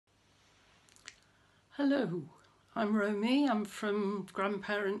Hello, I'm Romey. I'm from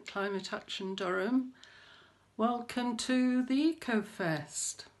Grandparent Climate Action Durham. Welcome to the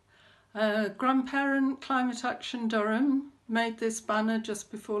EcoFest. Grandparent Climate Action Durham made this banner just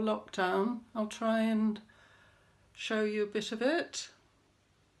before lockdown. I'll try and show you a bit of it.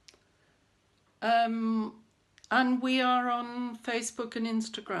 And we are on Facebook and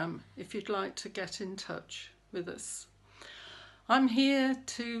Instagram if you'd like to get in touch with us. I'm here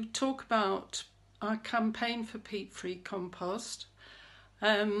to talk about our campaign for peat-free compost.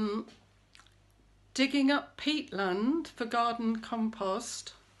 Digging up peatland for garden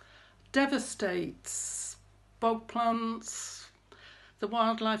compost devastates bog plants, the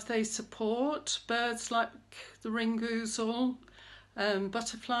wildlife they support, birds like the ringgoozle,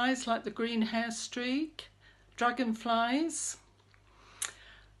 butterflies like the green hairstreak, dragonflies,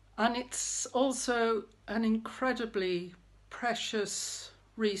 and it's also an incredibly precious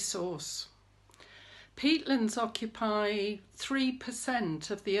resource. Peatlands occupy 3%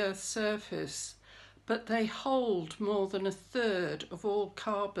 of the Earth's surface, but they hold more than a third of all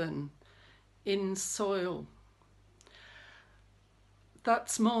carbon in soil.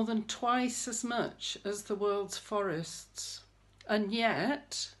 That's more than twice as much as the world's forests. And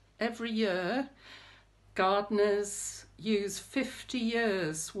yet, every year, gardeners use 50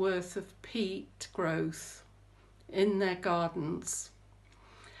 years' worth of peat growth in their gardens.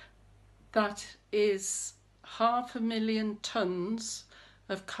 That is 500,000 tonnes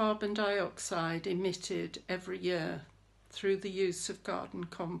of carbon dioxide emitted every year through the use of garden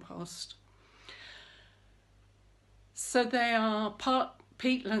compost. So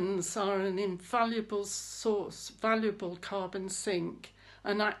peatlands are an invaluable source, valuable carbon sink,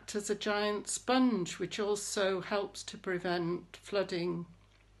 and act as a giant sponge, which also helps to prevent flooding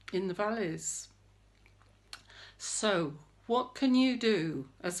in the valleys. So, what can you do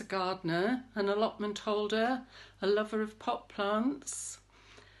as a gardener, an allotment holder, a lover of pot plants?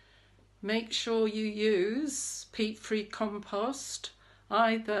 Make sure you use peat-free compost,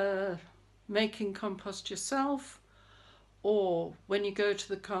 either making compost yourself or when you go to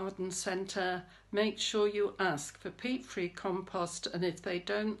the garden centre, make sure you ask for peat-free compost, and if they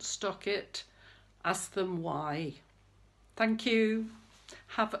don't stock it, ask them why. Thank you.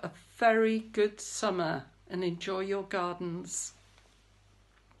 Have a very good summer and enjoy your gardens.